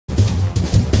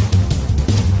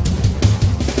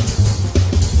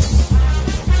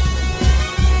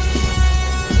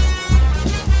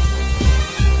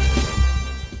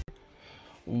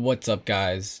What's up,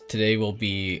 guys? Today will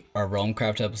be our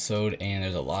Realmcraft episode, and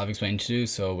there's a lot of explaining to do,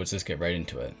 so let's just get right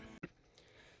into it.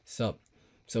 So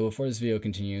before this video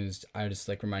continues, I just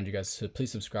like remind you guys to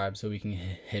please subscribe so we can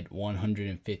hit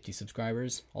 150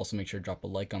 subscribers. Also make sure to drop a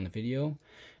like on the video,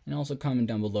 and also comment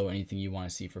down below anything you want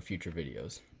to see for future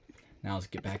videos. Now let's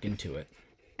get back into it.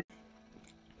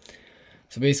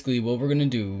 So basically what we're gonna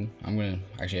do,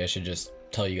 I should just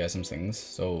tell you guys some things.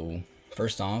 So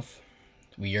first off,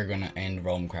 we are gonna end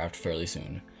Realmcraft fairly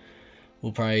soon.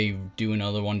 We'll probably do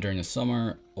another one during the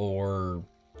summer or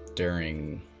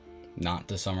during not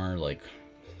the summer, like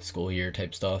school year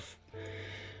type stuff.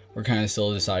 We're kind of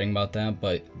still deciding about that,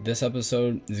 but this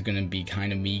episode is gonna be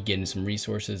kind of me getting some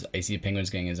resources. Icy Penguin's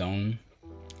getting his own,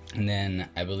 and then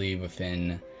I believe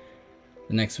within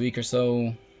the next week or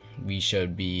so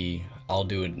we'll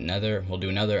do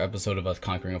another episode of us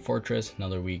conquering a fortress.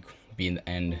 Another week being the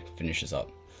end, finishes up.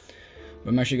 But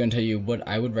I'm actually going to tell you what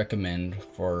I would recommend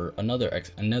for another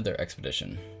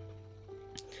expedition.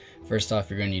 First off,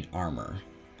 you're going to need armor.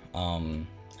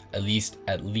 At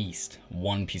least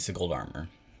one piece of gold armor.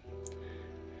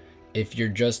 If you're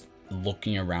just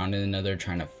looking around in another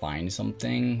trying to find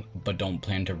something but don't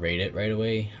plan to raid it right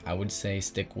away, I would say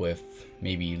stick with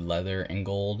maybe leather and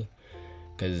gold,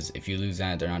 because if you lose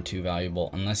that, they're not too valuable.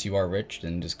 Unless you are rich,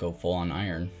 then just go full on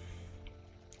iron.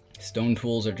 Stone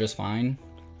tools are just fine.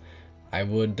 I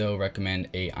would though recommend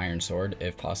a iron sword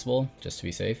if possible, just to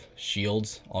be safe.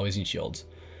 Shields, always need shields.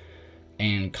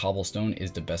 And cobblestone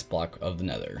is the best block of the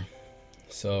nether.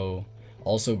 So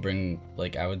also bring,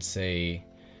 like, I would say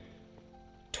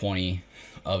 20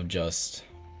 of just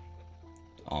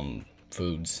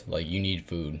foods. Like, you need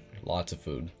food, lots of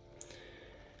food.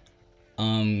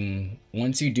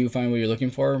 Once you do find what you're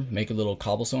looking for, make a little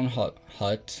cobblestone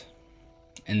hut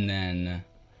and then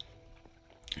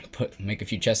make a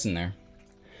few chests in there.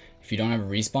 If you don't have a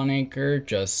respawn anchor,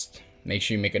 just make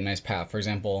sure you make a nice path. For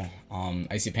example,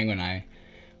 Icy Penguin and I,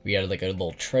 we had like a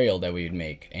little trail that we would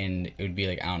make, and it would be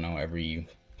like, I don't know, every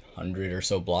 100 or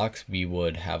so blocks we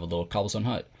would have a little cobblestone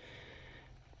hut.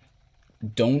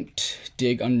 Don't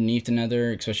dig underneath the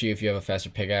nether, especially if you have a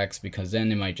faster pickaxe, because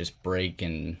then it might just break,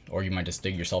 or you might just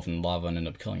dig yourself in the lava and end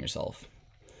up killing yourself.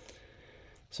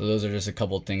 So those are just a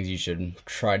couple of things you should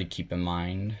try to keep in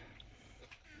mind.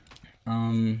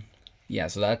 Yeah,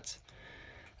 so that's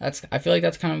I feel like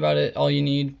that's kind of about it, all you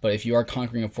need. But if you are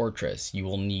conquering a fortress, you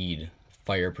will need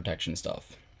fire protection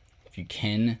stuff. If you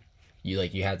can, you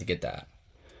have to get that.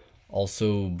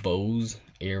 Also bows,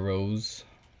 arrows.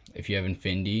 If you have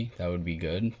infinity, that would be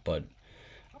good, but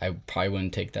I probably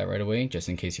wouldn't take that right away, just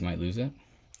in case you might lose it.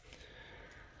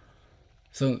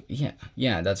 So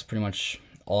yeah, that's pretty much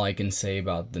all I can say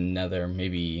about the nether.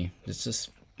 Maybe it's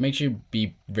just make sure you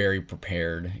be very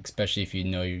prepared, especially if you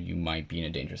know you might be in a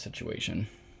dangerous situation.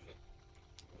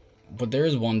 But there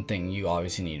is one thing you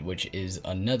obviously need, which is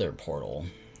a nether portal.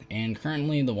 And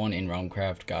currently the one in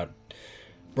Realmcraft got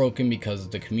broken because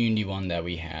the community one that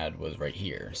we had was right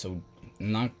here. So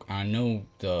I know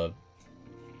the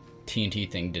TNT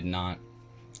thing did not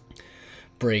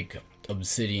break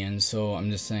obsidian, so I'm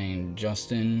just saying,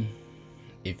 Justin,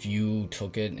 if you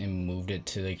took it and moved it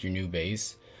to like your new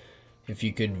base, if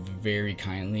you could very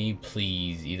kindly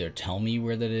please either tell me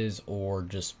where that is, or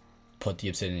just put the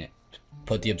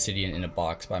obsidian in a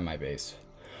box by my base,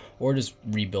 or just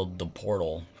rebuild the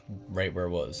portal right where it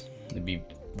was. It'd be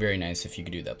very nice if you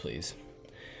could do that, please.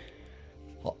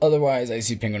 Otherwise,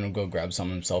 Icy Penguin will go grab some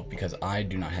himself, because I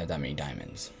do not have that many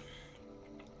diamonds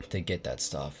to get that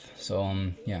stuff. So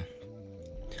yeah.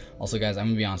 Also, guys, I'm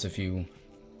gonna be honest with you.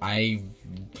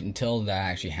 Until that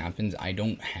actually happens, I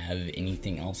don't have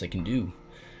anything else I can do.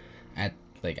 I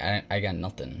got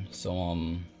nothing.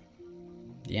 So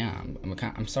yeah,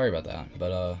 I'm sorry about that,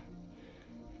 but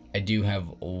I do have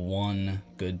one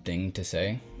good thing to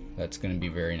say that's gonna be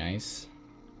very nice.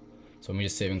 So let me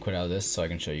just save and quit out of this so I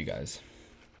can show you guys.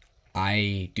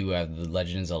 I do have the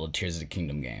Legend of Zelda Tears of the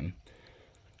Kingdom game.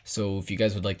 So if you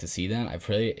guys would like to see that, I've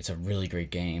played it. It's a really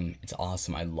great game. It's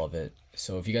awesome. I love it.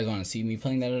 So if you guys want to see me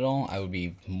playing that at all, I would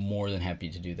be more than happy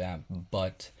to do that.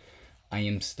 But I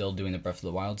am still doing the Breath of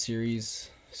the Wild series,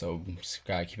 so just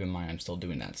gotta keep in mind I'm still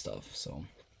doing that stuff. So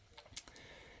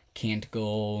can't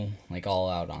go like all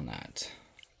out on that.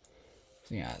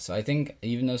 So yeah, so I think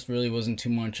even though this really wasn't too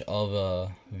much of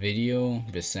a video,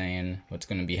 just saying what's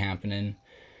gonna be happening,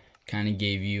 kind of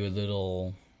gave you a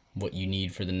little what you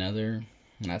need for the nether.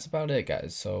 And that's about it,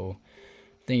 guys. So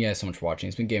thank you guys so much for watching.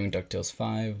 It's been Gaming DuckTales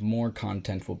 5. More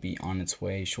content will be on its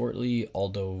way shortly,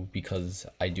 although because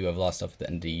I do have a lot of stuff at the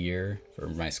end of the year for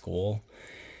my school,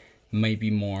 Might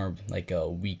be more like a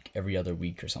week, every other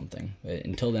week or something. But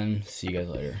until then, see you guys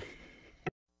later.